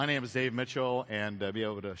My name is Dave Mitchell, and be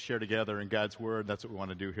able to share together in God's Word. That's what we want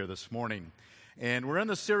to do here this morning. And we're in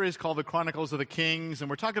this series called The Chronicles of the Kings, and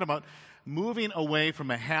we're talking about moving away from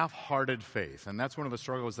a half-hearted faith. And that's one of the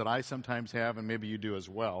struggles that I sometimes have, and maybe you do as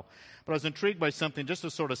well. But I was intrigued by something just to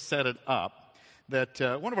sort of set it up, that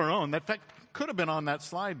one of our own, that in fact could have been on that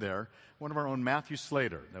slide there, one of our own, Matthew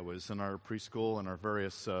Slater, that was in our preschool and our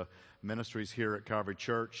various ministries here at Calvary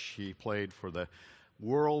Church. He played for the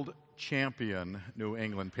world champion New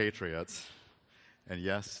England Patriots. And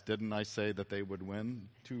yes, didn't I say that they would win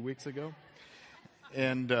 2 weeks ago?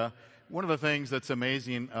 And one of the things that's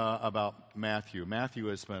amazing about Matthew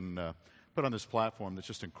has been put on this platform that's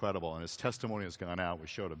just incredible, and his testimony has gone out. We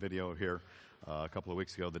showed a video here a couple of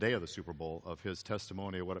weeks ago, the day of the Super Bowl, of his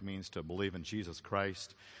testimony of what it means to believe in Jesus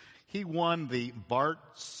Christ. He won the Bart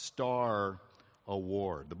Starr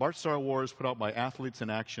Award. The Bart Starr Award is put out by Athletes in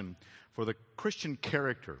Action for the Christian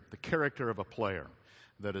character, the character of a player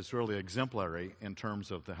that is really exemplary in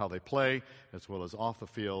terms of how they play, as well as off the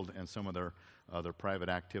field and some of their private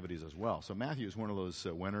activities as well. So Matthew is one of those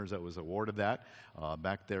winners that was awarded that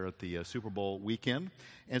back there at the Super Bowl weekend.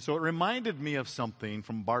 And so it reminded me of something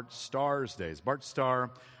from Bart Starr's days. Bart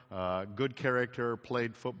Starr, good character,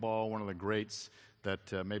 played football, one of the greats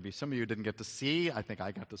that maybe some of you didn't get to see. I think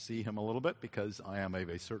I got to see him a little bit because I am of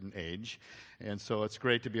a certain age. And so it's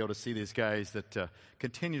great to be able to see these guys that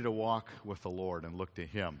continue to walk with the Lord and look to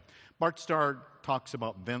Him. Bart Starr talks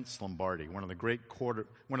about Vince Lombardi, one of the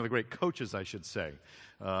great coaches, I should say,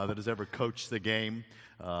 that has ever coached the game.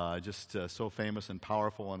 Just so famous and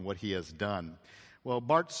powerful in what he has done. Well,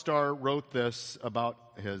 Bart Starr wrote this about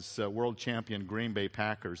his world champion Green Bay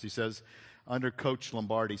Packers. He says, under Coach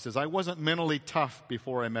Lombardi, he says, I wasn't mentally tough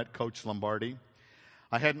before I met Coach Lombardi.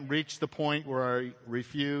 I hadn't reached the point where I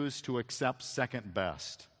refused to accept second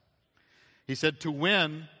best. He said, to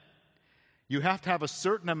win, you have to have a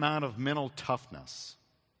certain amount of mental toughness.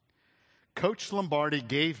 Coach Lombardi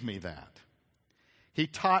gave me that. He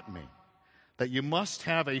taught me that you must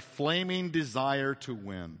have a flaming desire to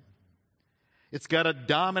win. It's got to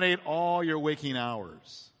dominate all your waking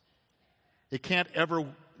hours. It can't ever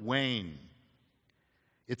wane.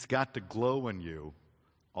 It's got to glow in you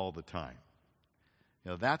all the time.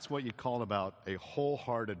 You know, that's what you call about a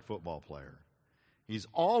wholehearted football player. He's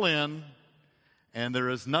all in, and there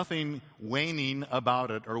is nothing waning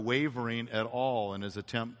about it or wavering at all in his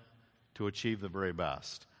attempt to achieve the very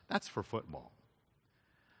best. That's for football.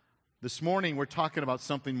 This morning, we're talking about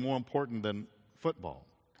something more important than football.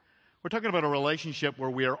 We're talking about a relationship where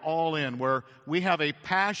we are all in, where we have a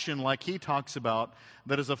passion, like he talks about,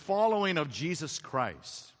 that is a following of Jesus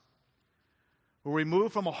Christ. Where we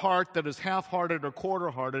move from a heart that is half-hearted or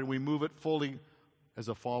quarter-hearted, we move it fully as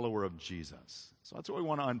a follower of Jesus. So that's what we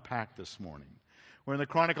want to unpack this morning. We're in the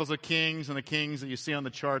Chronicles of Kings, and the kings that you see on the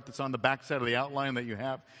chart that's on the backside of the outline that you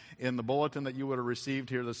have in the bulletin that you would have received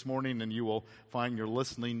here this morning, and you will find your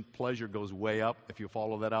listening pleasure goes way up if you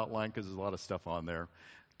follow that outline, because there's a lot of stuff on there.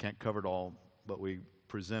 Can't cover it all, but we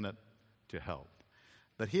present it to help.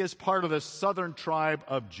 That he is part of the southern tribe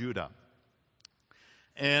of Judah.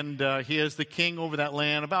 And he is the king over that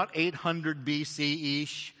land, about 800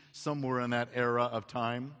 BC-ish, somewhere in that era of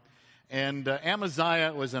time. And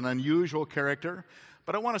Amaziah was an unusual character,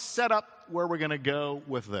 but I want to set up where we're going to go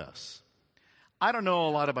with this. I don't know a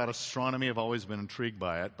lot about astronomy. I've always been intrigued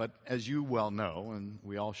by it, but as you well know, and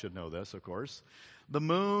we all should know this, of course, the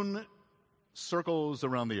moon circles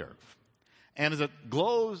around the earth. And as it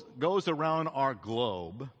goes around our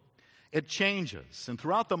globe, it changes. And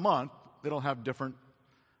throughout the month, it'll have different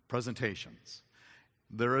presentations.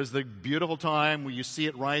 There is the beautiful time where you see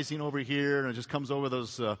it rising over here, and it just comes over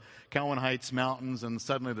those Cowan Heights mountains, and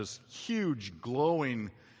suddenly this huge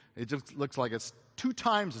glowing, it just looks like it's 2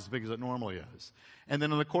 times as big as it normally is. And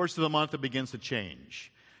then in the course of the month, it begins to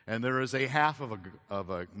change. And there is a half of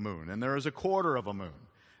a moon, and there is a quarter of a moon.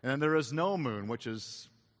 And then there is no moon, which is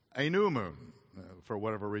a new moon, for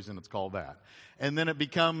whatever reason it's called that. And then it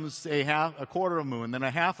becomes a quarter of a moon, then a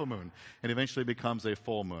half a moon, and eventually becomes a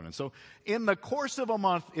full moon. And so in the course of a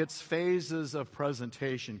month, its phases of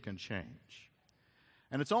presentation can change.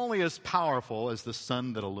 And it's only as powerful as the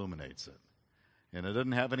sun that illuminates it. And it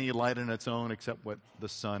doesn't have any light in its own except what the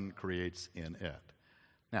sun creates in it.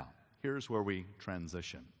 Now, here's where we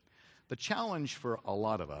transition. The challenge for a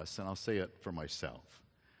lot of us, and I'll say it for myself,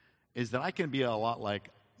 is that I can be a lot like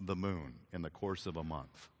the moon in the course of a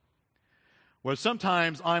month. Where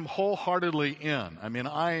sometimes I'm wholeheartedly in. I mean,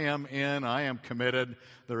 I am in, I am committed.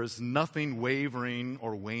 There is nothing wavering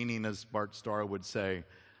or waning, as Bart Starr would say.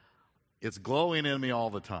 It's glowing in me all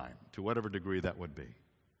the time, to whatever degree that would be.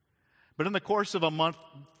 But in the course of a month,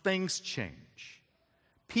 things change.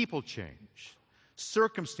 people change.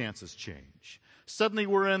 Circumstances change. Suddenly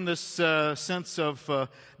we're in this sense of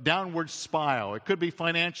downward spiral. It could be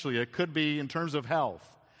financially. It could be in terms of health.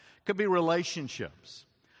 It could be relationships.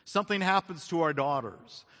 Something happens to our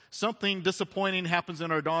daughters. Something disappointing happens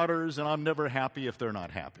in our daughters, and I'm never happy if they're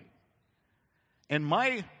not happy. And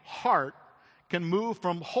my heart can move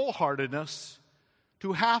from wholeheartedness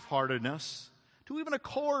to half-heartedness to even a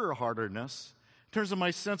quarter-heartedness in terms of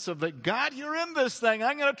my sense of that, God, you're in this thing.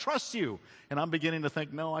 I'm going to trust you. And I'm beginning to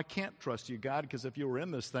think, no, I can't trust you, God, because if you were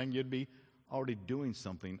in this thing, you'd be already doing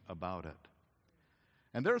something about it.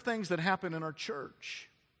 And there are things that happen in our church.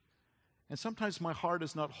 And sometimes my heart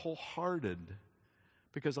is not wholehearted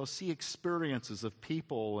because I'll see experiences of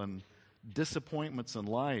people and disappointments in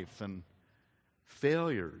life and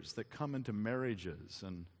failures that come into marriages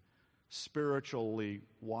and spiritually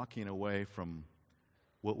walking away from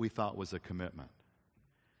what we thought was a commitment.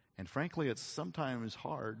 And frankly, it's sometimes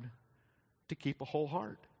hard to keep a whole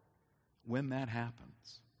heart when that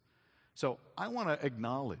happens. So I want to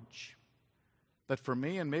acknowledge that for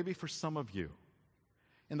me, and maybe for some of you,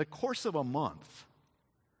 in the course of a month,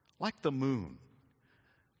 like the moon,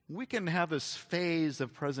 we can have this phase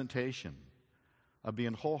of presentation of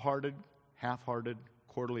being wholehearted, half-hearted,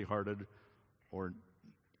 quarterly-hearted, or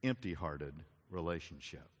empty-hearted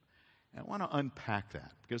relationship. And I want to unpack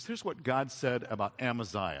that, because here's what God said about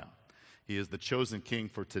Amaziah. He is the chosen king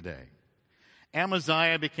for today.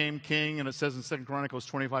 Amaziah became king, and it says in 2 Chronicles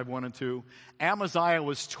 25, 1 and 2, Amaziah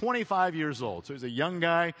was 25 years old. So he's a young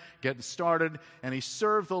guy getting started, and he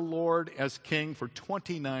served the Lord as king for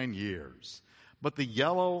 29 years. But the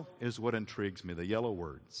yellow is what intrigues me, the yellow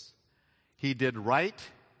words. He did right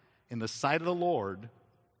in the sight of the Lord,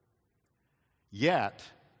 yet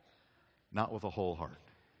not with a whole heart.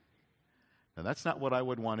 Now, that's not what I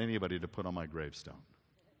would want anybody to put on my gravestone.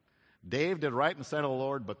 Dave did right in the sight of the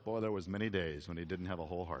Lord, but boy, there was many days when he didn't have a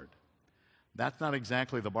whole heart. That's not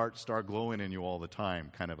exactly the Bart Star glowing in you all the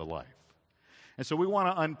time kind of a life. And so we want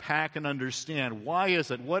to unpack and understand, why is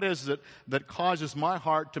it, what is it that causes my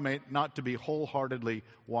heart to not to be wholeheartedly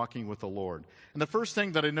walking with the Lord? And the first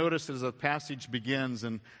thing that I noticed as the passage begins,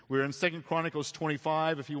 and we're in 2 Chronicles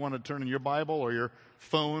 25, if you want to turn in your Bible or your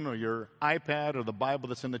phone or your iPad or the Bible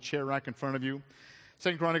that's in the chair rack in front of you.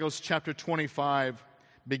 2 Chronicles chapter 25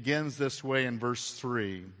 begins this way in verse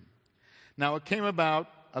 3. Now it came about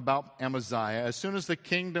Amaziah, as soon as the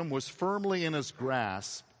kingdom was firmly in his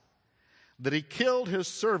grasp, that he killed his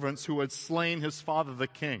servants who had slain his father the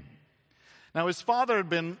king. Now his father had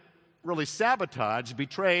been really sabotaged,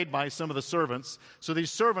 betrayed by some of the servants, so these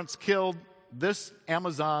servants killed this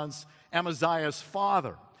Amaziah's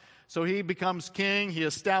father. So he becomes king, he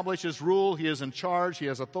establishes rule, he is in charge, he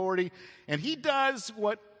has authority, and he does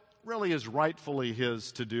what really is rightfully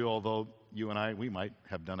his to do, although you and I, we might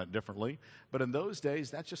have done it differently. But in those days,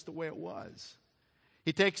 that's just the way it was.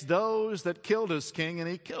 He takes those that killed his king and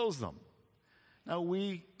he kills them. Now,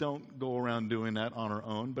 we don't go around doing that on our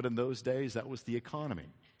own, but in those days, that was the economy.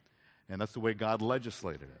 And that's the way God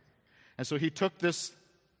legislated it. And so he took this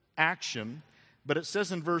action, but it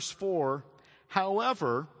says in verse 4,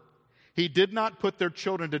 however, he did not put their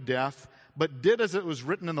children to death, but did as it was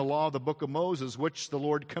written in the law of the book of Moses, which the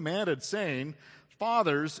Lord commanded, saying,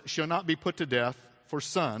 fathers shall not be put to death for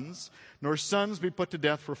sons, nor sons be put to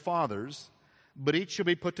death for fathers, but each shall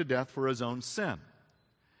be put to death for his own sin.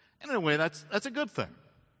 And in a way, that's a good thing.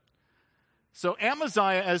 So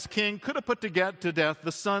Amaziah, as king, could have put to death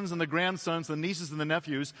the sons and the grandsons, the nieces and the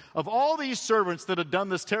nephews of all these servants that had done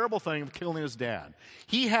this terrible thing of killing his dad.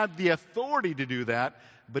 He had the authority to do that,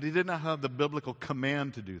 but he did not have the biblical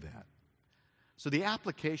command to do that. So the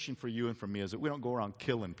application for you and for me is that we don't go around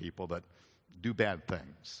killing people that do bad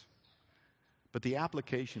things. But the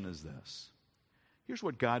application is this. Here's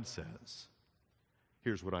what God says.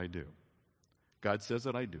 Here's what I do. God says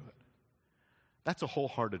that I do it. That's a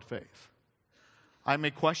wholehearted faith. I may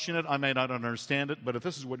question it, I may not understand it, but if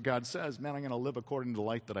this is what God says, man, I'm going to live according to the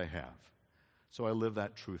light that I have. So I live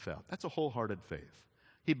that truth out. That's a wholehearted faith.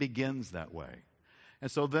 He begins that way. And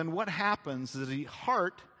so then what happens is the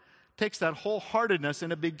heart takes that wholeheartedness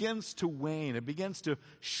and it begins to wane. It begins to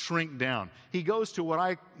shrink down. He goes to what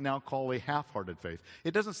I now call a half-hearted faith.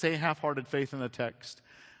 It doesn't say half-hearted faith in the text,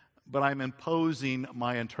 but I'm imposing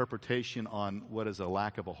my interpretation on what is a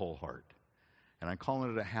lack of a whole heart. And I'm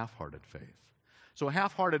calling it a half-hearted faith. So a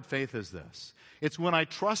half-hearted faith is this. It's when I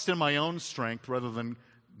trust in my own strength rather than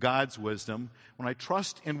God's wisdom, when I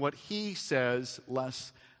trust in what He says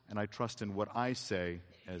less, and I trust in what I say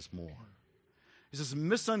as more. It's this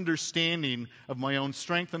misunderstanding of my own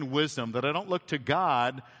strength and wisdom that I don't look to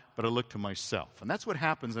God, but I look to myself. And that's what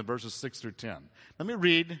happens in verses 6 through 10. Let me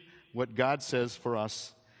read what God says for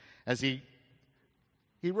us as he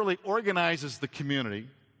really organizes the community.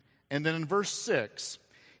 And then in verse 6,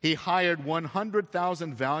 he hired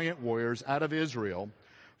 100,000 valiant warriors out of Israel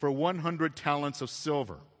for 100 talents of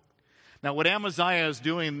silver. Now, what Amaziah is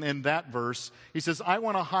doing in that verse, he says, I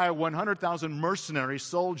want to hire 100,000 mercenary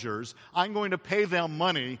soldiers. I'm going to pay them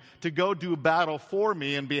money to go do battle for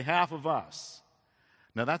me in behalf of us.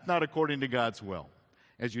 Now, that's not according to God's will.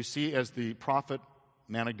 As you see, as the prophet,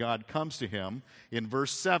 man of God, comes to him, in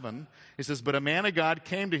verse 7, he says, But a man of God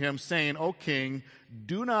came to him, saying, O king,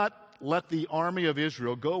 do not let the army of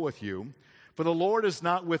Israel go with you, for the Lord is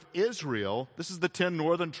not with Israel. This is the 10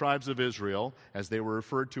 northern tribes of Israel, as they were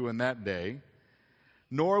referred to in that day,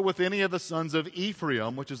 nor with any of the sons of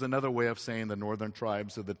Ephraim, which is another way of saying the northern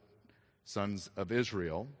tribes of the sons of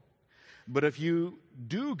Israel. But if you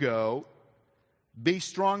do go, be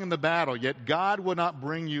strong in the battle, yet God will not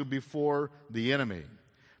bring you before the enemy,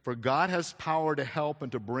 for God has power to help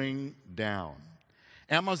and to bring down.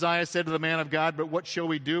 Amaziah said to the man of God, But what shall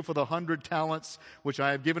we do for the 100 talents which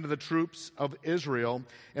I have given to the troops of Israel?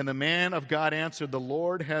 And the man of God answered, The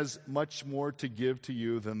Lord has much more to give to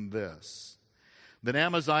you than this. Then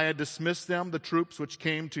Amaziah dismissed them, the troops which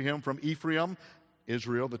came to him from Ephraim,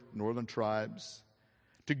 Israel, the northern tribes,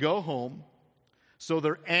 to go home. So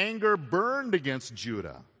their anger burned against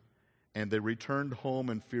Judah, and they returned home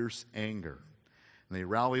in fierce anger. And they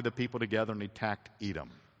rallied the people together and attacked Edom.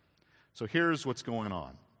 So here's what's going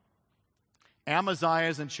on. Amaziah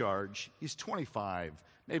is in charge. He's 25.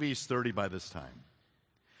 Maybe he's 30 by this time.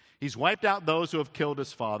 He's wiped out those who have killed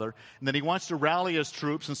his father, and then he wants to rally his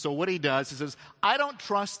troops. And so what he does, he says, I don't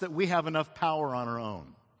trust that we have enough power on our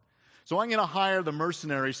own. So I'm going to hire the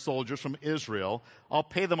mercenary soldiers from Israel. I'll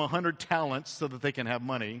pay them 100 talents so that they can have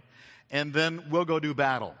money, and then we'll go do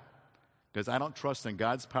battle. Because I don't trust in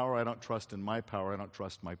God's power. I don't trust in my power. I don't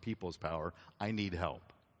trust my people's power. I need help.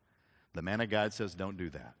 The man of God says, don't do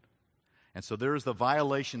that. And so there is the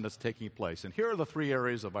violation that's taking place. And here are the 3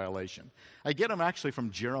 areas of violation. I get them actually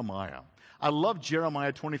from Jeremiah. I love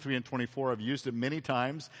Jeremiah 23 and 24. I've used it many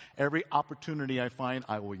times. Every opportunity I find,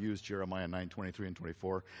 I will use Jeremiah 9, 23 and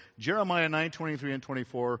 24. Jeremiah 9, 23 and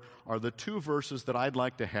 24 are the 2 verses that I'd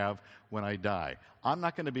like to have when I die. I'm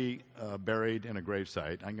not going to be buried in a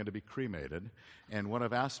gravesite. I'm going to be cremated. And what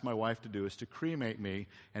I've asked my wife to do is to cremate me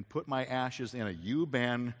and put my ashes in a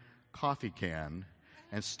U-Bahn coffee can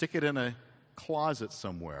and stick it in a closet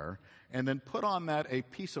somewhere, and then put on that a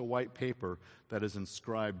piece of white paper that is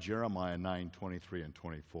inscribed Jeremiah 9, 23 and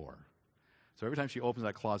 24. So every time she opens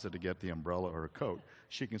that closet to get the umbrella or a coat,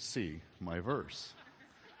 she can see my verse.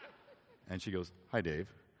 And she goes, Hi, Dave.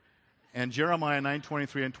 And Jeremiah 9,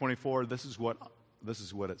 23 and 24, this is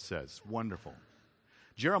what it says. Wonderful.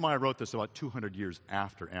 Jeremiah wrote this about 200 years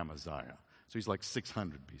after Amaziah. So he's like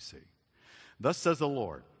 600 BC. Thus says the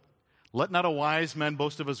Lord, Let not a wise man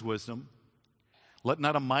boast of his wisdom. Let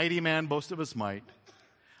not a mighty man boast of his might.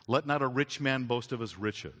 Let not a rich man boast of his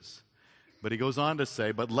riches. But he goes on to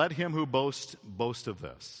say, But let him who boasts boast of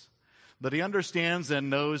this, that he understands and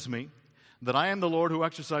knows me, that I am the Lord who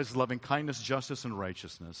exercises loving kindness, justice, and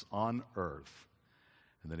righteousness on earth.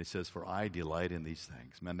 And then he says, For I delight in these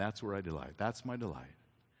things. Man, that's where I delight. That's my delight.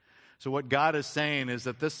 So what God is saying is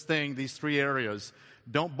that these 3 areas,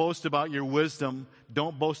 don't boast about your wisdom,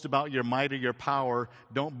 don't boast about your might or your power,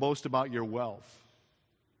 don't boast about your wealth.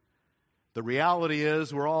 The reality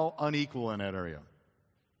is we're all unequal in that area.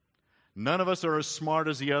 None of us are as smart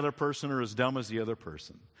as the other person or as dumb as the other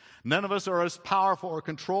person. None of us are as powerful or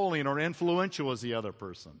controlling or influential as the other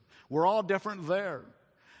person. We're all different there.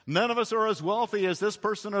 None of us are as wealthy as this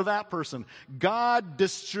person or that person. God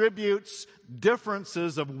distributes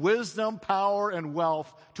differences of wisdom, power, and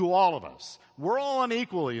wealth to all of us. We're all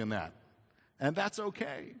unequally in that, and that's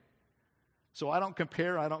okay. So I don't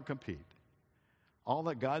compare, I don't compete. All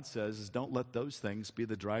that God says is don't let those things be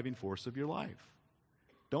the driving force of your life.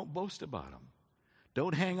 Don't boast about them.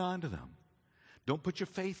 Don't hang on to them. Don't put your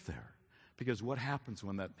faith there, because what happens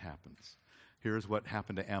when that happens? Here's what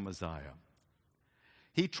happened to Amaziah.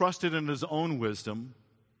 He trusted in his own wisdom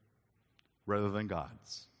rather than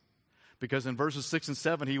God's. Because in verses 6 and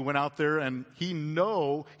 7, he went out there and he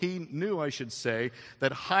knew,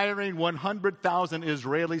 that hiring 100,000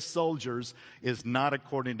 Israeli soldiers is not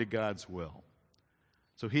according to God's will.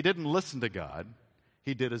 So he didn't listen to God.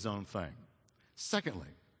 He did his own thing. Secondly,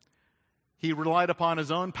 he relied upon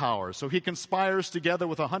his own power. So he conspires together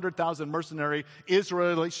with 100,000 mercenary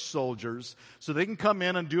Israeli soldiers so they can come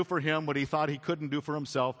in and do for him what he thought he couldn't do for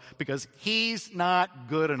himself because he's not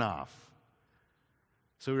good enough.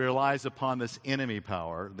 So he relies upon this enemy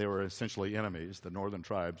power. They were essentially enemies, the northern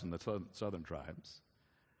tribes and the southern tribes.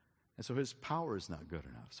 And so his power is not good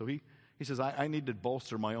enough. So he says, I need to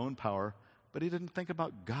bolster my own power, but he didn't think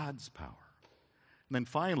about God's power. And then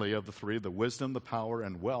finally, of the three, the wisdom, the power,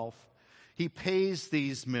 and wealth, he pays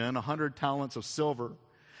these men 100 talents of silver.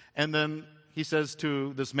 And then he says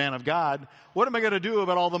to this man of God, what am I going to do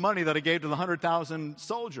about all the money that I gave to the 100,000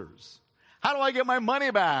 soldiers? How do I get my money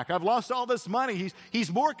back? I've lost all this money.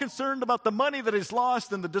 He's more concerned about the money that he's lost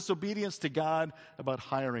than the disobedience to God about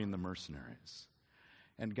hiring the mercenaries.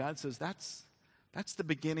 And God says, that's the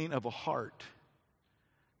beginning of a heart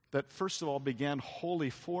that first of all began wholly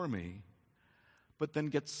for me, but then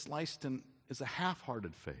gets sliced and is a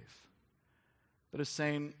half-hearted faith that is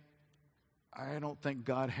saying, I don't think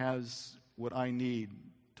God has what I need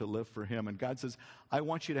to live for him. And God says, I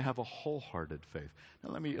want you to have a wholehearted faith. Now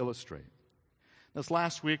let me illustrate. This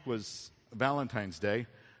last week was Valentine's Day.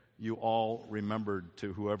 You all remembered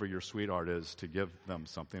to whoever your sweetheart is to give them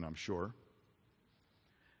something, I'm sure.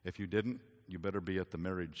 If you didn't, you better be at the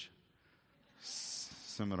marriage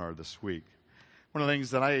seminar this week. One of the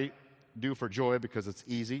things that I do for Joy, because it's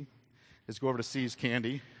easy, is go over to See's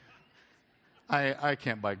Candy. I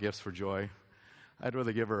can't buy gifts for Joy. I'd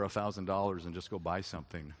rather give her $1,000 and just go buy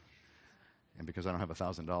something. And because I don't have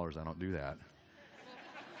 $1,000, I don't do that.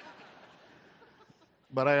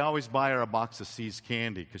 But I always buy her a box of See's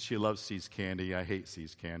Candy because she loves See's Candy. I hate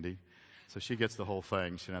See's Candy. So she gets the whole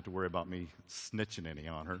thing. She doesn't have to worry about me snitching any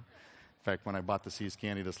on her. In fact, when I bought the See's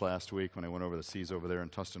Candy this last week, when I went over to See's over there in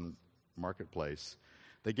Tustin Marketplace,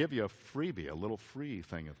 they give you a freebie, a little free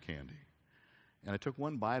thing of candy. And I took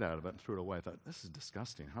one bite out of it and threw it away. I thought, this is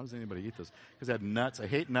disgusting. How does anybody eat this? Because it had nuts. I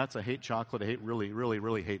hate nuts. I hate chocolate. I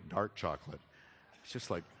really hate dark chocolate. It's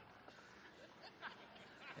just like...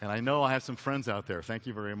 And I know I have some friends out there. Thank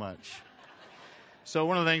you very much. So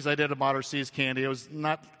one of the things I did about her See's Candy, it was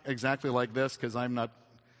not exactly like this because I'm not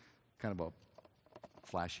kind of a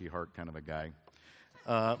flashy heart kind of a guy.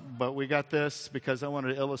 But we got this because I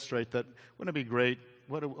wanted to illustrate that. Wouldn't it be great?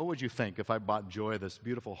 What would you think if I bought Joy this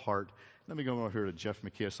beautiful heart? Let me go over here to Jeff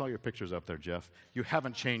McKee. I saw your pictures up there, Jeff. You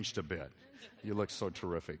haven't changed a bit. You look so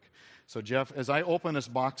terrific. So, Jeff, as I open this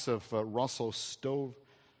box of Russell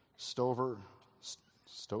Stover,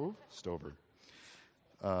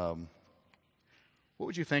 what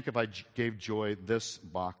would you think if I gave Joy this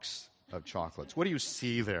box of chocolates? What do you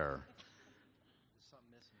see there?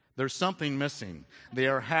 There's something missing. They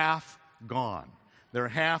are half gone. They're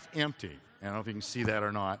half empty. I don't know if you can see that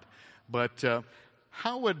or not. But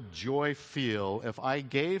how would Joy feel if I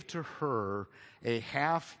gave to her a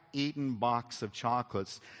half-eaten box of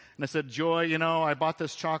chocolates? And I said, Joy, I bought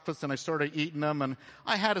this chocolates and I started eating them, and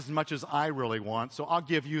I had as much as I really want, so I'll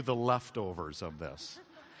give you the leftovers of this.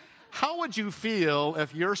 How would you feel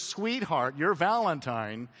if your sweetheart, your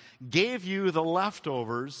Valentine, gave you the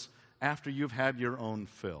leftovers after you've had your own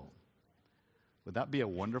fill? Would that be a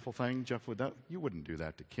wonderful thing, Jeff? You wouldn't do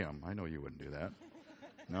that to Kim. I know you wouldn't do that.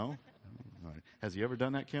 No? All right. Has he ever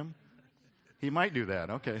done that, Kim? He might do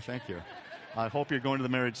that. Okay, thank you. I hope you're going to the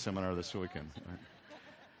marriage seminar this weekend. Right.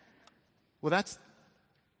 Well,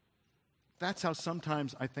 that's how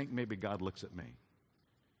sometimes I think maybe God looks at me.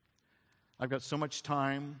 I've got so much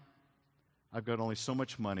time. I've got only so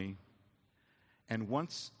much money. And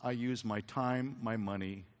once I use my time, my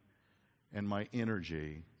money, and my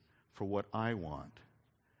energy for what I want,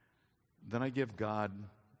 then I give God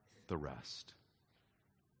the rest.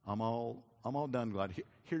 I'm all done, God.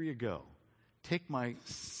 Here you go. Take my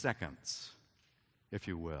seconds, if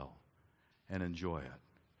you will, and enjoy it.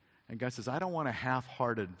 And God says, I don't want a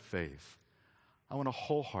half-hearted faith. I want a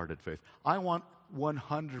wholehearted faith. I want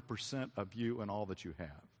 100% of you and all that you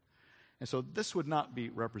have. And so this would not be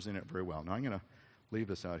represented very well. Now I'm going to leave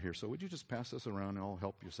this out here. So would you just pass this around and all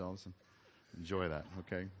help yourselves and enjoy that,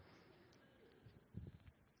 okay?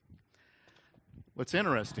 What's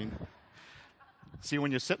interesting, see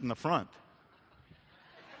when you sit in the front,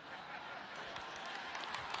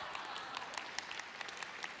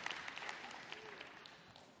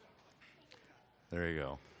 there you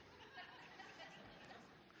go.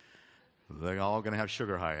 They're all going to have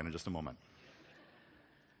sugar high in just a moment.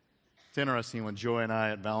 It's interesting, when Joy and I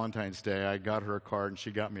at Valentine's Day, I got her a card and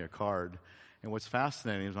she got me a card. And what's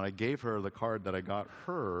fascinating is when I gave her the card that I got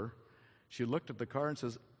her, she looked at the card and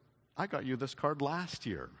says, I got you this card last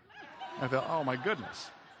year. I thought, oh my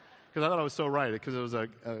goodness. Because I thought I was so right, because it was a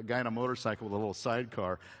guy on a motorcycle with a little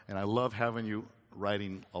sidecar, and I love having you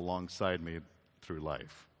riding alongside me through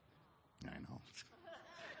life. I know.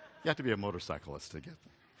 You have to be a motorcyclist to get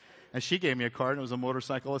them. And she gave me a card, and it was a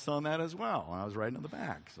motorcyclist on that as well. And I was riding in the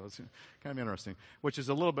back. So it's kind of interesting, which is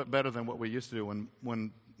a little bit better than what we used to do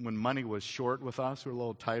when money was short with us. We were a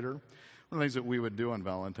little tighter. One of the things that we would do on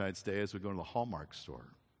Valentine's Day is we'd go to the Hallmark store.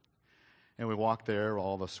 And we walk there,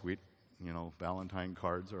 all the sweet, Valentine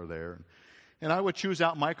cards are there. And I would choose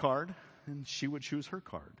out my card, and she would choose her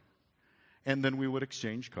card. And then we would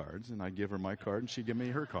exchange cards, and I'd give her my card, and she'd give me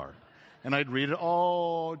her card. And I'd read it.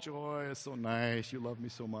 Oh, Joy, it's so nice. You love me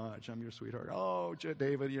so much. I'm your sweetheart. Oh,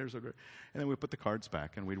 David, you're so great. And then we'd put the cards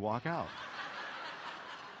back, and we'd walk out.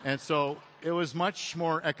 And so it was much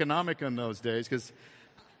more economic in those days because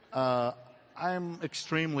I'm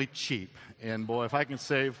extremely cheap. And, boy, if I can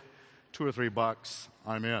save $2 or $3,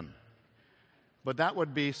 I'm in. But that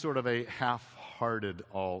would be sort of a half-hearted,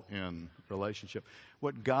 all-in relationship.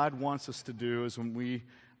 What God wants us to do is when we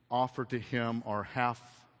offer to Him our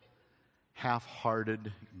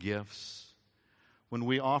half-hearted gifts, when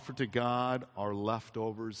we offer to God our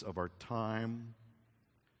leftovers of our time,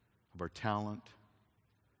 of our talent,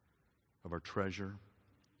 of our treasure,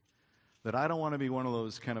 that I don't want to be one of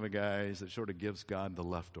those kind of a guys that sort of gives God the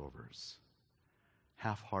leftovers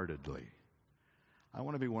half-heartedly. I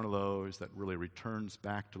want to be one of those that really returns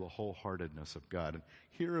back to the wholeheartedness of God. And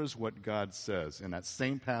here is what God says in that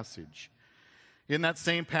same passage. In that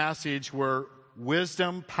same passage where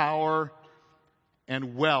wisdom, power,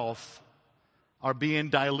 and wealth are being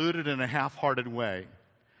diluted in a half-hearted way,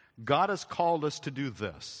 God has called us to do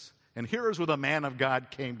this. And here is where the man of God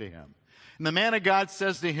came to him. And the man of God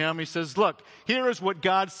says to him, he says, look, here is what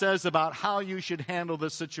God says about how you should handle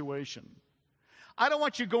this situation. I don't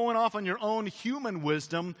want you going off on your own human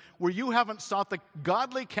wisdom where you haven't sought the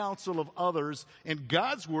godly counsel of others and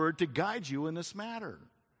God's word to guide you in this matter.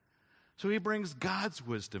 So he brings God's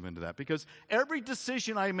wisdom into that because every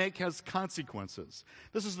decision I make has consequences.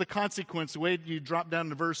 This is the consequence. The way you drop down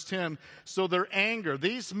to verse 10. So their anger,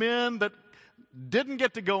 these men that didn't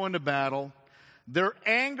get to go into battle, their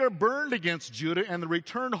anger burned against Judah and they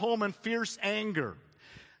returned home in fierce anger.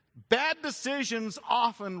 Bad decisions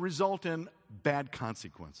often result in bad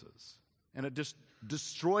consequences. And it just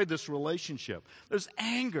destroyed this relationship. There's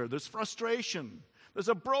anger, there's frustration, there's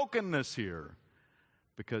a brokenness here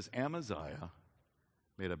because Amaziah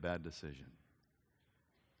made a bad decision.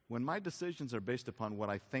 When my decisions are based upon what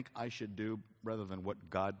I think I should do rather than what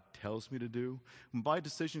God tells me to do, when my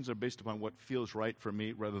decisions are based upon what feels right for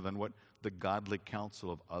me rather than what the godly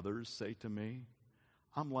counsel of others say to me,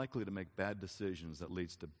 I'm likely to make bad decisions that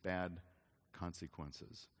leads to bad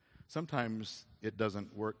consequences. Sometimes it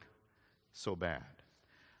doesn't work so bad.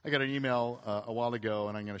 I got an email a while ago,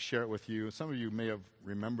 and I'm going to share it with you. Some of you may have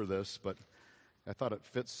remembered this, but I thought it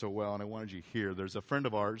fits so well, and I wanted you to hear. There's a friend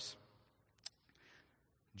of ours,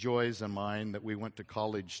 Joy's and mine, that we went to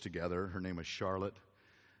college together. Her name is Charlotte,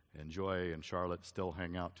 and Joy and Charlotte still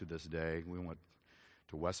hang out to this day. We went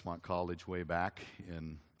to Westmont College way back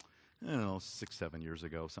in 6, 7 years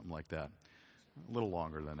ago, something like that. A little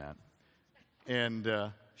longer than that.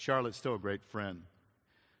 And Charlotte's still a great friend.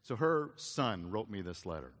 So her son wrote me this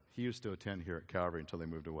letter. He used to attend here at Calvary until they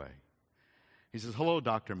moved away. He says, hello,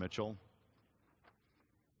 Dr. Mitchell.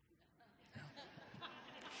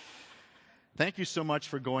 Thank you so much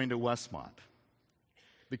for going to Westmont.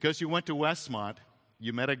 Because you went to Westmont,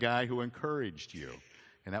 you met a guy who encouraged you.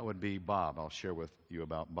 And that would be Bob. I'll share with you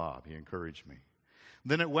about Bob. He encouraged me.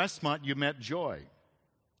 Then at Westmont, you met Joy.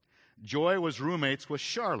 Joy was roommates with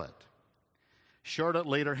Charlotte. Charlotte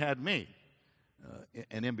later had me.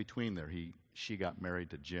 And in between there, she got married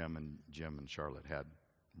to Jim, and Jim and Charlotte had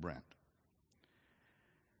Brent.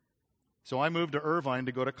 So I moved to Irvine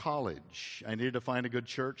to go to college. I needed to find a good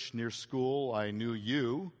church near school. I knew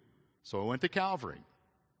you, so I went to Calvary.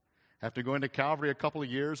 After going to Calvary a couple of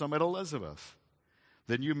years, I met Elizabeth.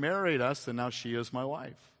 Then you married us, and now she is my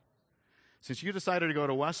wife. Since you decided to go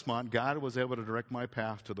to Westmont, God was able to direct my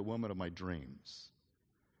path to the woman of my dreams.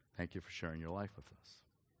 Thank you for sharing your life with us.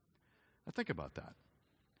 Now think about that.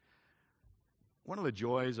 One of the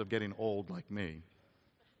joys of getting old like me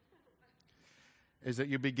is that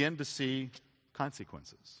you begin to see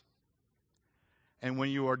consequences. And when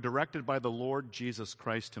you are directed by the Lord Jesus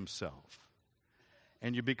Christ himself,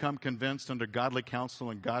 and you become convinced under godly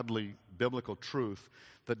counsel and godly biblical truth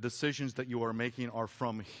that decisions that you are making are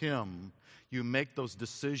from him, you make those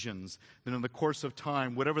decisions, then in the course of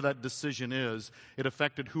time, whatever that decision is, it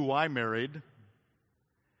affected who I married,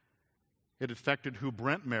 it affected who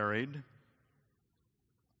Brent married,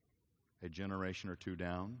 a generation or two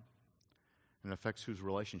down, and it affects whose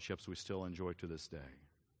relationships we still enjoy to this day.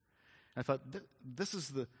 And I thought, this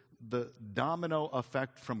is the domino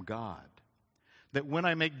effect from God. That when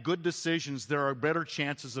I make good decisions, there are better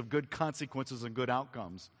chances of good consequences and good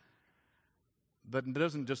outcomes. That it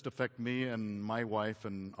doesn't just affect me and my wife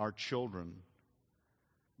and our children,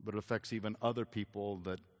 but it affects even other people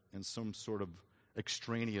that in some sort of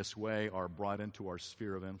extraneous way are brought into our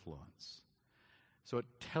sphere of influence. So it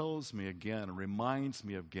tells me again, and reminds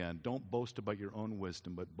me again, don't boast about your own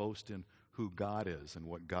wisdom, but boast in who God is and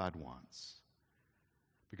what God wants.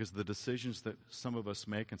 Because the decisions that some of us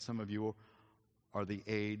make, and some of you are the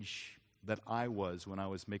age that I was when I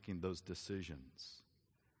was making those decisions.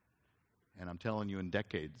 And I'm telling you, in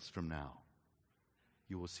decades from now,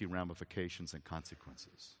 you will see ramifications and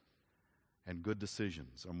consequences. And good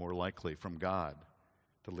decisions are more likely from God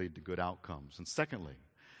to lead to good outcomes. And secondly,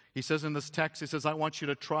 he says in this text, he says, I want you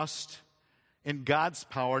to trust in God's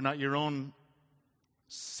power, not your own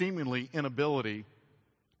seemingly inability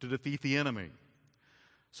to defeat the enemy.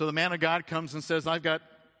 So the man of God comes and says, I've got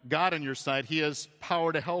God on your side. He has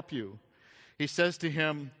power to help you. He says to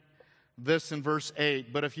him this in verse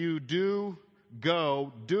 8, but if you do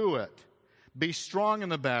go, do it. Be strong in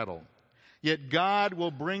the battle. Yet God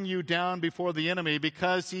will bring you down before the enemy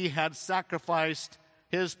because he had sacrificed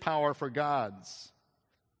his power for God's.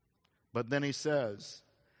 But then he says,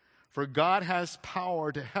 for God has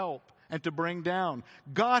power to help and to bring down.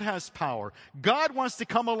 God has power. God wants to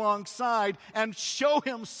come alongside and show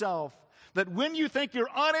himself that when you think you're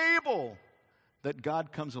unable, that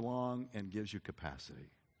God comes along and gives you capacity.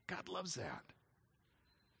 God loves that.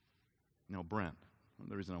 You know, Brent,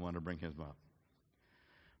 the reason I wanted to bring him up.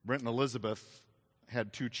 Brent and Elizabeth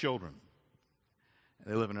had 2 children.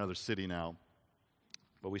 They live in another city now,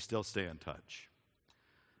 but we still stay in touch.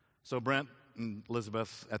 So Brent and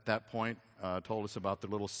Elizabeth at that point told us about their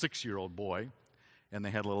little 6-year-old boy, and they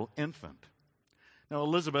had a little infant. Now,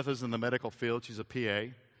 Elizabeth is in the medical field. She's a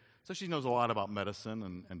PA, so she knows a lot about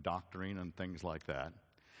medicine and doctoring and things like that.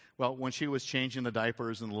 Well, when she was changing the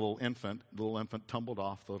diapers and the little infant tumbled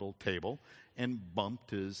off the little table and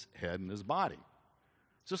bumped his head and his body.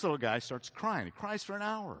 So this little guy starts crying. He cries for an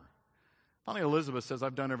hour. Finally, Elizabeth says,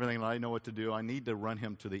 I've done everything that I know what to do. I need to run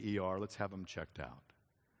him to the ER. Let's have him checked out.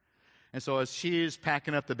 And so as she's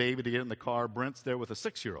packing up the baby to get in the car, Brent's there with a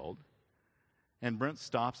 6-year-old. And Brent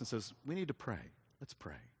stops and says, we need to pray. Let's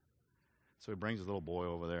pray. So he brings his little boy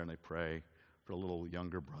over there and they pray for a little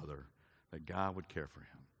younger brother that God would care for him.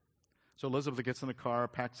 So Elizabeth gets in the car,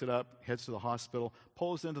 packs it up, heads to the hospital,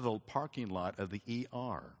 pulls into the parking lot of the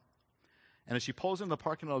ER. And as she pulls into the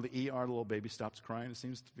parking lot of the ER, the little baby stops crying and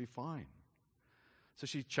seems to be fine. So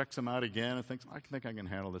she checks him out again and thinks, I think I can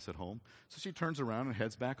handle this at home. So she turns around and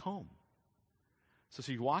heads back home. So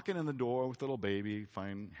she's walking in the door with the little baby,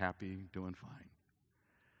 fine, happy, doing fine.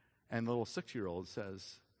 And the little 6-year-old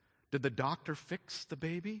says, did the doctor fix the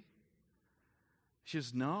baby? She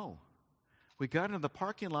says, no. We got into the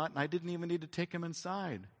parking lot and I didn't even need to take him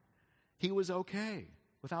inside. He was okay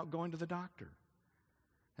without going to the doctor.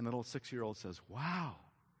 And the little 6-year-old says, wow,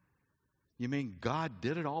 you mean God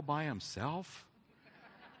did it all by himself?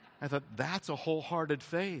 I thought, that's a wholehearted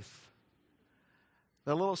faith.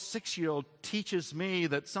 The little 6-year-old teaches me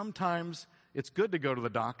that sometimes it's good to go to the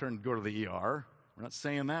doctor and go to the ER. We're not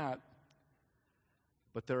saying that.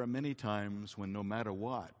 But there are many times when no matter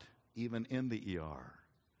what, even in the ER,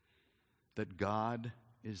 that God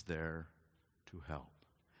is there to help.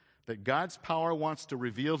 That God's power wants to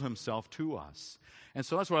reveal himself to us. And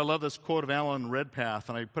so that's why I love this quote of Alan Redpath,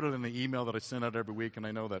 and I put it in the email that I send out every week, and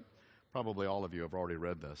I know that probably all of you have already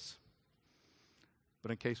read this.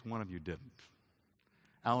 But in case one of you didn't,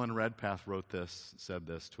 Alan Redpath said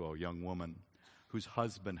this to a young woman whose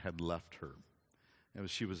husband had left her.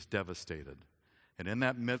 She was devastated. And in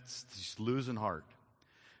that midst, she's losing heart.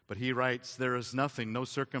 But he writes, there is nothing, no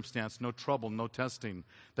circumstance, no trouble, no testing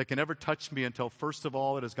that can ever touch me until first of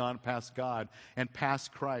all it has gone past God and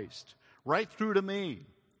past Christ, right through to me.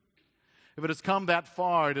 If it has come that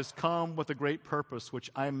far, it has come with a great purpose,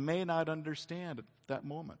 which I may not understand at that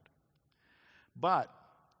moment. But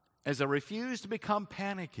as I refuse to become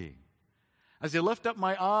panicky, as I lift up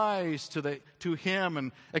my eyes to him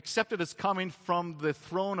and accept it as coming from the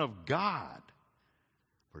throne of God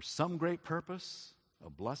for some great purpose, a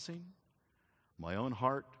blessing, my own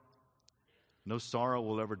heart, no sorrow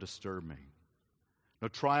will ever disturb me. No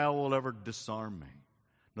trial will ever disarm me.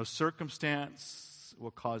 No circumstance will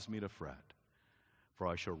cause me to fret. For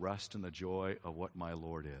I shall rest in the joy of what my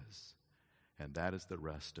Lord is, and that is the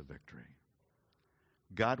rest of victory.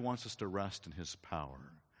 God wants us to rest in his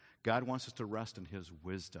power. God wants us to rest in His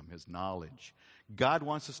wisdom, His knowledge. God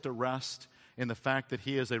wants us to rest in the fact that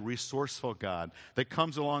He is a resourceful God that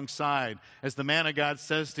comes alongside. As the man of God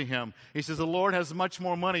says to him, he says, the Lord has much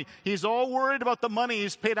more money. He's all worried about the money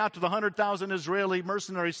He's paid out to the 100,000 Israeli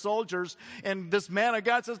mercenary soldiers. And this man of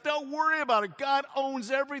God says, don't worry about it. God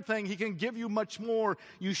owns everything. He can give you much more.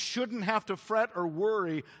 You shouldn't have to fret or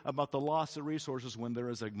worry about the loss of resources when there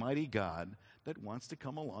is a mighty God that wants to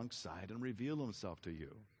come alongside and reveal Himself to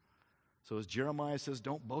you. So as Jeremiah says,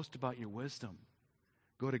 don't boast about your wisdom.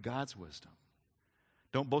 Go to God's wisdom.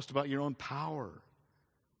 Don't boast about your own power.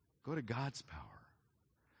 Go to God's power.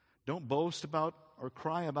 Don't boast about or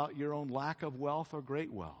cry about your own lack of wealth or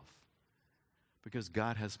great wealth, because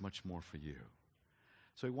God has much more for you.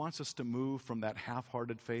 So He wants us to move from that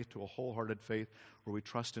half-hearted faith to a wholehearted faith where we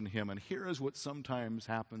trust in Him. And here is what sometimes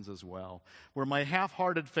happens as well, where my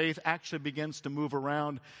half-hearted faith actually begins to move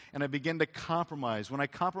around and I begin to compromise. When I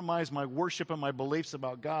compromise my worship and my beliefs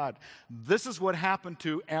about God, this is what happened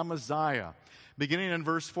to Amaziah. Beginning in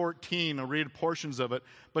verse 14, I'll read portions of it,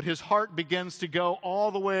 but his heart begins to go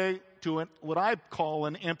all the way to what I call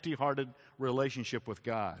an empty-hearted relationship with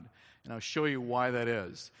God. And I'll show you why that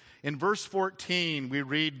is. In verse 14, we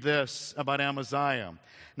read this about Amaziah.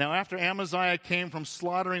 Now, after Amaziah came from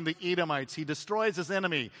slaughtering the Edomites, he destroys his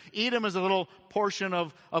enemy. Edom is a little portion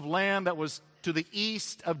of land that was to the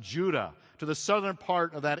east of Judah, to the southern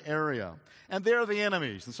part of that area. And they're the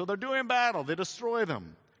enemies. And so they're doing battle. They destroy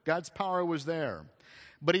them. God's power was there.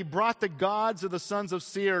 But he brought the gods of the sons of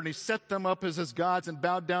Seir, and he set them up as his gods and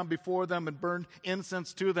bowed down before them and burned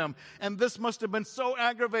incense to them. And this must have been so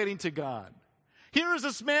aggravating to God. Here is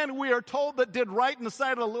this man who we are told that did right in the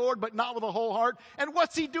sight of the Lord, but not with a whole heart. And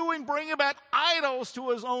what's he doing? Bringing back idols to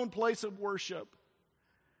his own place of worship.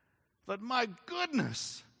 But my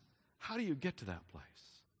goodness, how do you get to that place?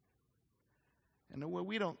 And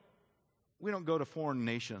we don't go to foreign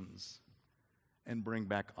nations and bring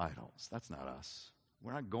back idols. That's not us.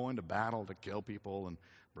 We're not going to battle to kill people and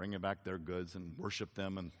bringing back their goods and worship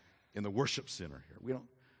them and in the worship center here.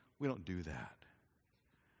 We don't do that.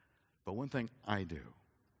 But one thing I do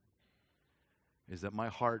is that my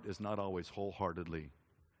heart is not always wholeheartedly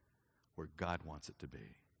where God wants it to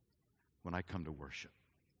be when I come to worship.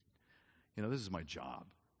 You know, this is my job.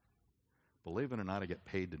 Believe it or not, I get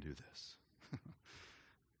paid to do this.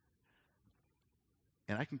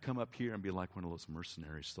 And I can come up here and be like one of those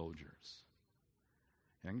mercenary soldiers.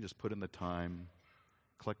 And I can just put in the time,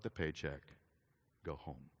 collect the paycheck, go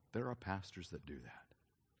home. There are pastors that do that.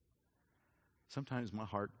 Sometimes my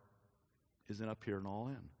heart isn't up here and all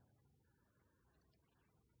in.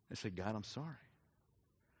 I say, God, I'm sorry.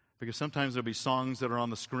 Because sometimes there'll be songs that are on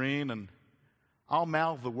the screen and I'll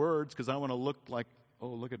mouth the words because I want to look like, oh,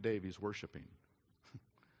 look at Dave, he's worshiping.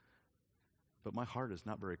 But my heart is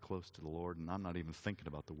not very close to the Lord, and I'm not even thinking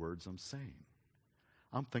about the words I'm saying.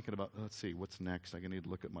 I'm thinking about, let's see, what's next? I need to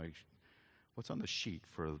look at what's on the sheet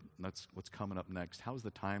for what's coming up next. How's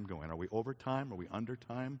the time going? Are we over time? Are we under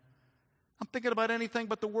time? I'm thinking about anything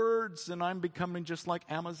but the words, and I'm becoming just like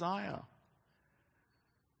Amaziah,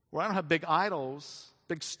 where I don't have big idols,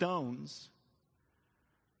 big stones,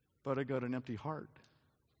 but I got an empty heart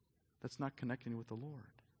that's not connecting with the Lord.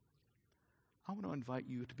 I want to invite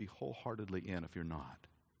you to be wholeheartedly in if you're not.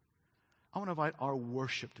 I want to invite our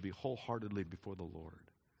worship to be wholeheartedly before the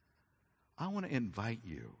Lord. I want to invite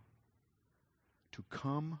you to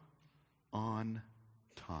come on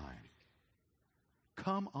time.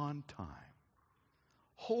 Come on time.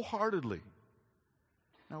 Wholeheartedly.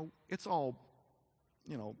 Now, it's all,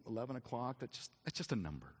 11 o'clock. It's just a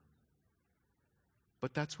number.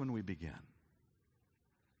 But that's when we begin.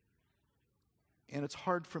 And it's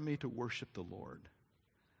hard for me to worship the Lord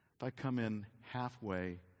if I come in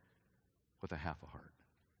halfway with a half a heart.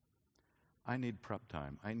 I need prep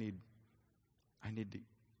time. I need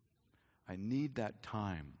that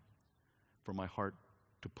time for my heart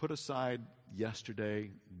to put aside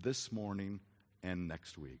yesterday, this morning, and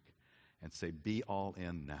next week and say, be all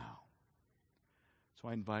in now. So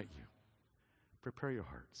I invite you, prepare your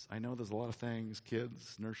hearts. I know there's a lot of things,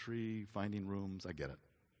 kids, nursery, finding rooms, I get it.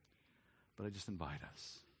 But I just invite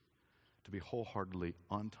us to be wholeheartedly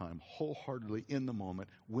on time, wholeheartedly in the moment.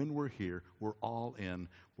 When we're here, we're all in,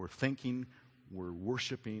 we're thinking, we're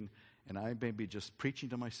worshiping, and I may be just preaching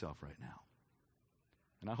to myself right now.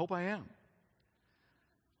 And I hope I am.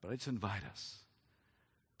 But I just invite us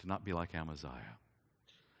to not be like Amaziah.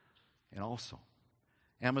 And also,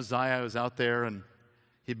 Amaziah was out there and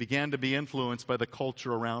he began to be influenced by the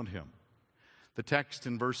culture around him. The text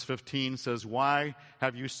in verse 15 says, "Why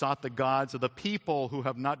have you sought the gods of the people who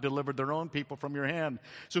have not delivered their own people from your hand?"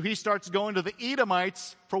 So he starts going to the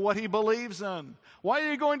Edomites for what he believes in. Why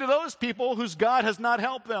are you going to those people whose God has not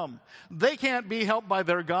helped them? They can't be helped by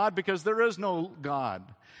their God because there is no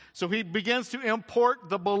God. So he begins to import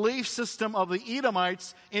the belief system of the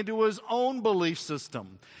Edomites into his own belief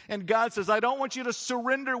system. And God says, I don't want you to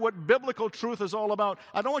surrender what biblical truth is all about.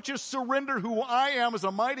 I don't want you to surrender who I am as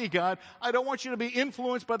a mighty God. I don't want you to be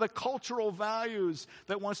influenced by the cultural values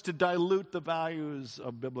that wants to dilute the values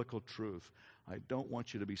of biblical truth. I don't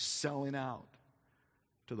want you to be selling out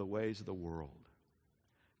to the ways of the world,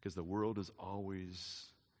 because the world is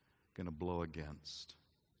always going to blow against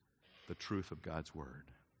the truth of God's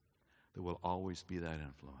word. There will always be that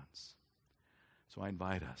influence. So I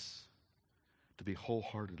invite us to be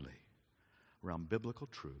wholeheartedly around biblical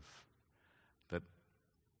truth that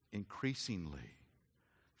increasingly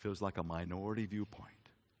feels like a minority viewpoint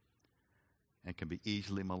and can be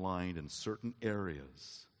easily maligned in certain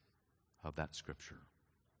areas of that Scripture.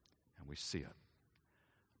 And we see it.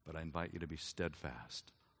 But I invite you to be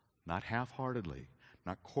steadfast, not half-heartedly,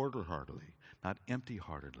 not quarter-heartedly, not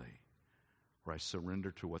empty-heartedly, where I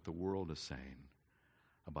surrender to what the world is saying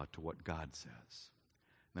about to what God says.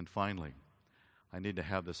 And then finally, I need to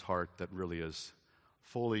have this heart that really is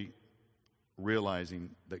fully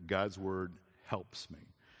realizing that God's word helps me.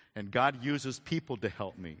 And God uses people to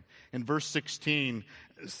help me. In verse 16,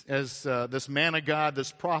 as this man of God,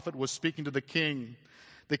 this prophet, was speaking to the king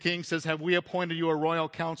says, "Have we appointed you a royal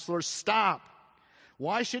counselor? Stop!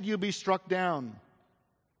 Why should you be struck down?"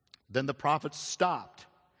 Then the prophet stopped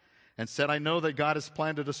and said, "I know that God has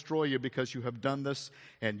planned to destroy you because you have done this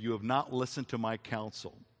and you have not listened to my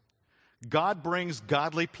counsel." God brings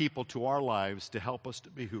godly people to our lives to help us to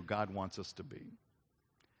be who God wants us to be.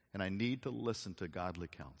 And I need to listen to godly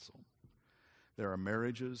counsel. There are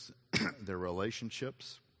marriages, there are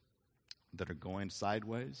relationships that are going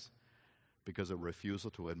sideways because of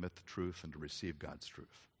refusal to admit the truth and to receive God's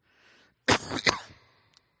truth.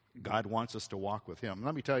 God wants us to walk with Him.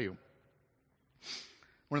 Let me tell you,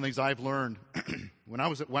 one of the things I've learned when I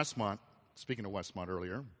was at Westmont, speaking of Westmont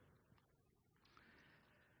earlier,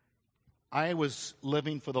 I was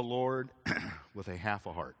living for the Lord with a half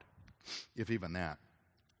a heart, if even that.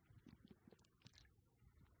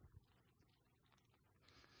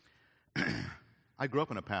 I grew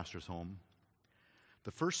up in a pastor's home.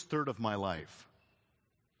 The first third of my life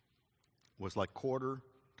was like quarter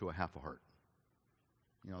to a half a heart.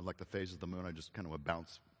 You know, like the phases of the moon, I just kind of would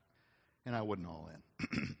bounce, and I wasn't all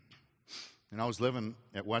in. And I was living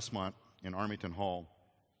at Westmont in Armington Hall.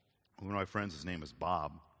 One of my friends, his name is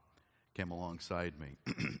Bob, came alongside me.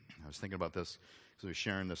 I was thinking about this because we were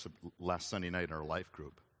sharing this last Sunday night in our life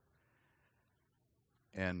group.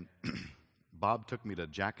 And Bob took me to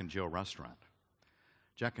Jack and Jill restaurant.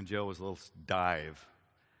 Jack and Jill was a little dive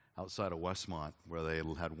outside of Westmont where they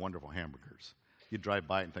had wonderful hamburgers. You'd drive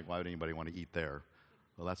by it and think, why would anybody want to eat there?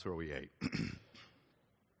 Well, that's where we ate. And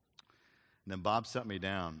then Bob sat me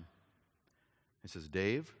down. He says,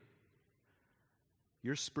 "Dave,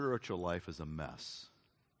 your spiritual life is a mess."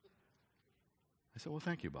 I said, "Well,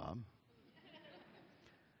 thank you, Bob.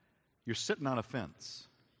 You're sitting on a fence.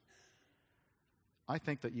 I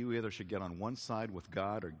think that you either should get on one side with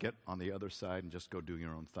God or get on the other side and just go do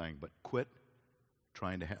your own thing. But quit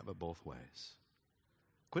trying to have it both ways.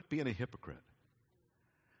 Quit being a hypocrite.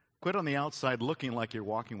 Quit on the outside looking like you're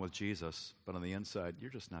walking with Jesus, but on the inside,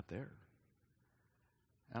 you're just not there."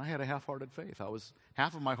 And I had a half-hearted faith.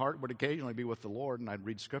 Half of my heart would occasionally be with the Lord, and I'd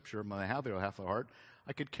read Scripture. And when I have the half of the heart,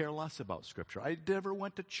 I could care less about Scripture. I never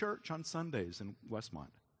went to church on Sundays in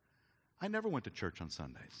Westmont. I never went to church on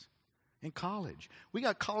Sundays. In college, we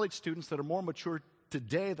got college students that are more mature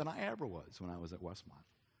today than I ever was when I was at Westmont.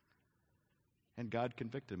 And God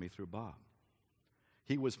convicted me through Bob.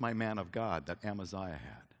 He was my man of God that Amaziah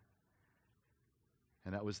had.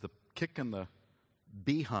 And that was the kick in the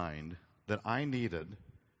behind that I needed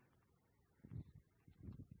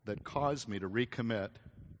that caused me to recommit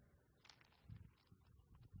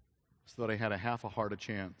so that I had a half a heart a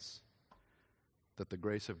chance that the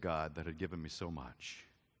grace of God that had given me so much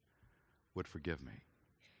would forgive me.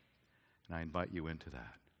 And I invite you into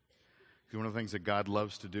that. One of the things that God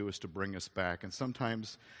loves to do is to bring us back. And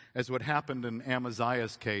sometimes, as what happened in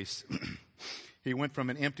Amaziah's case, he went from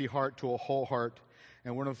an empty heart to a whole heart.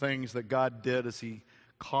 And one of the things that God did is He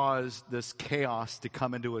caused this chaos to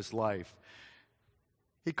come into his life.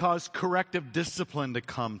 He caused corrective discipline to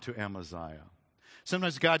come to Amaziah.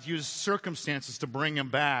 Sometimes God uses circumstances to bring him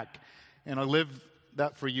back. And I live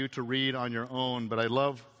that for you to read on your own. But I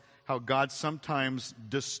love how God sometimes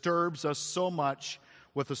disturbs us so much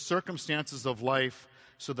with the circumstances of life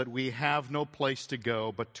so that we have no place to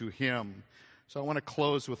go but to Him. So I want to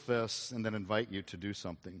close with this and then invite you to do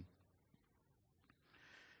something.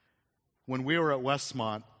 When we were at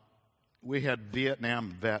Westmont, we had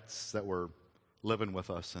Vietnam vets that were living with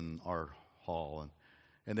us in our hall,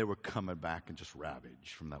 and they were coming back and just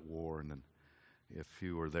ravaged from that war. And then if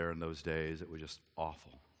you were there in those days, it was just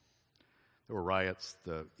awful. There were riots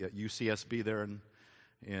at UCSB there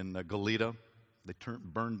in Goleta. They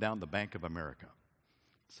burned down the Bank of America.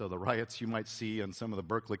 So the riots you might see on some of the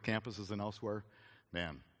Berkeley campuses and elsewhere,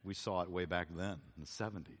 man, we saw it way back then in the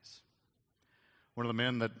 70s. One of the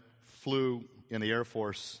men that flew in the Air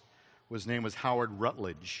Force, his name was Howard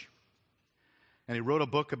Rutledge. And he wrote a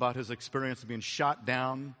book about his experience of being shot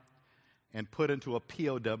down and put into a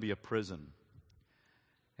POW prison.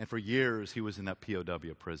 And for years, he was in that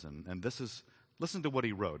POW prison. And listen to what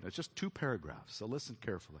he wrote. It's just 2 paragraphs, so listen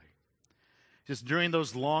carefully. Just during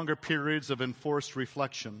those longer periods of enforced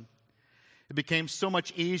reflection, it became so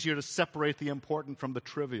much easier to separate the important from the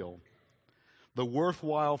trivial, the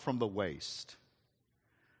worthwhile from the waste.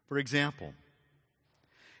 For example,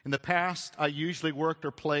 in the past, I usually worked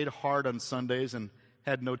or played hard on Sundays and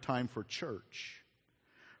had no time for church.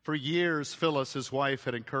 For years, Phyllis, his wife,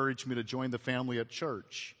 had encouraged me to join the family at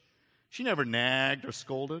church. She never nagged or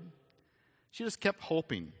scolded. She just kept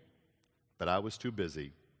hoping, but I was too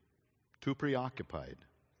busy, too preoccupied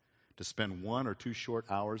to spend 1 or 2 short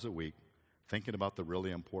hours a week thinking about the really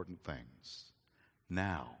important things.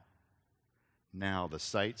 Now, the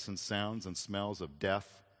sights and sounds and smells of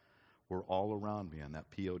death were all around me in that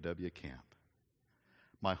POW camp.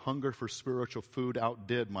 My hunger for spiritual food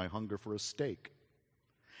outdid my hunger for a steak.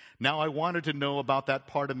 Now I wanted to know about that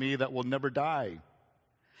part of me that will never die.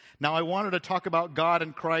 Now I wanted to talk about God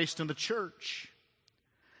and Christ and the church.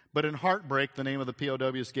 But in heartbreak, the name of the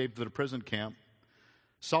POWs gave to the prison camp,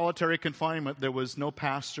 solitary confinement, there was no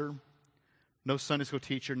pastor, no Sunday school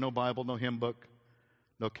teacher, no Bible, no hymn book,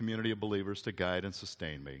 no community of believers to guide and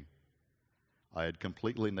sustain me. I had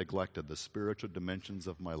completely neglected the spiritual dimensions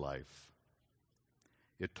of my life.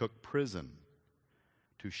 It took prison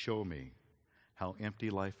to show me how empty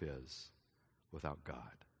life is without God.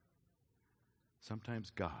 Sometimes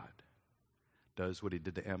God does what He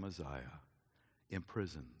did to Amaziah,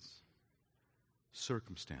 imprisons,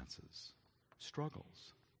 circumstances,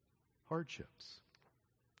 struggles, hardships.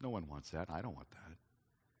 No one wants that. I don't want that.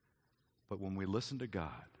 But when we listen to God,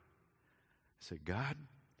 say, God,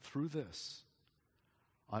 through this,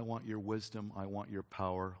 I want your wisdom, I want your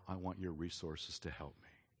power, I want your resources to help me.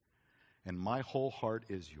 And my whole heart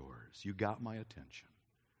is yours. You got my attention.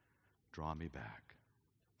 Draw me back.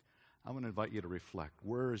 I want to invite you to reflect.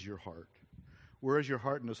 Where is your heart? Where is your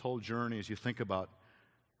heart in this whole journey as you think about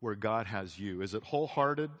where God has you? Is it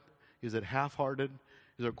wholehearted? Is it half-hearted?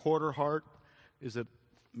 Is it a quarter heart? Is it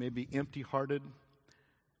maybe empty-hearted?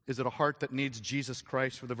 Is it a heart that needs Jesus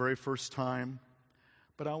Christ for the very first time?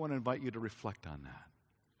 But I want to invite you to reflect on that.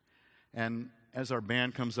 And as our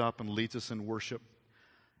band comes up and leads us in worship,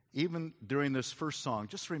 even during this first song,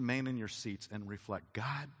 just remain in your seats and reflect.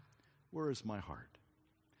 God, where is my heart?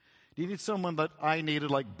 Do you need someone that I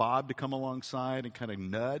needed, like Bob, to come alongside and kind of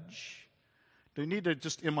nudge? Do you need to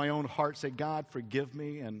just in my own heart say, God, forgive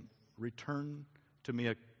me and return to me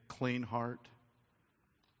a clean heart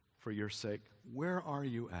for your sake? Where are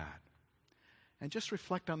you at? And just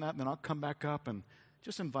reflect on that, and then I'll come back up and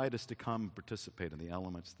just invite us to come and participate in the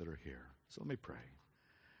elements that are here. So let me pray.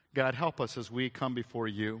 God, help us as we come before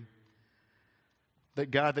you.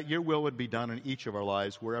 That, God, that your will would be done in each of our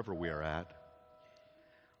lives, wherever we are at.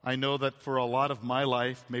 I know that for a lot of my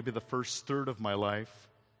life, maybe the first third of my life,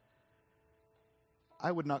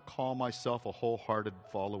 I would not call myself a wholehearted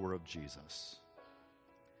follower of Jesus.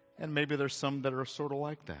 And maybe there's some that are sort of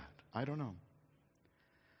like that. I don't know.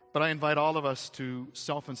 But I invite all of us to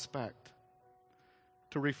self-inspect,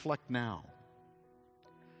 to reflect now,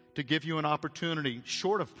 to give you an opportunity,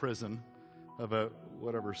 short of prison, of a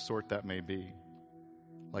whatever sort that may be,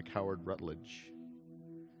 like Howard Rutledge,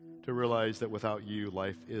 to realize that without you,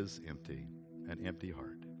 life is empty, an empty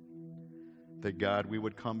heart. That, God, we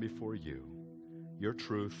would come before you, your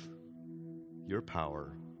truth, your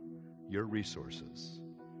power, your resources,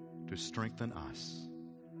 to strengthen us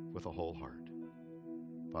with a whole heart.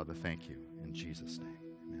 Father, thank you in Jesus' name.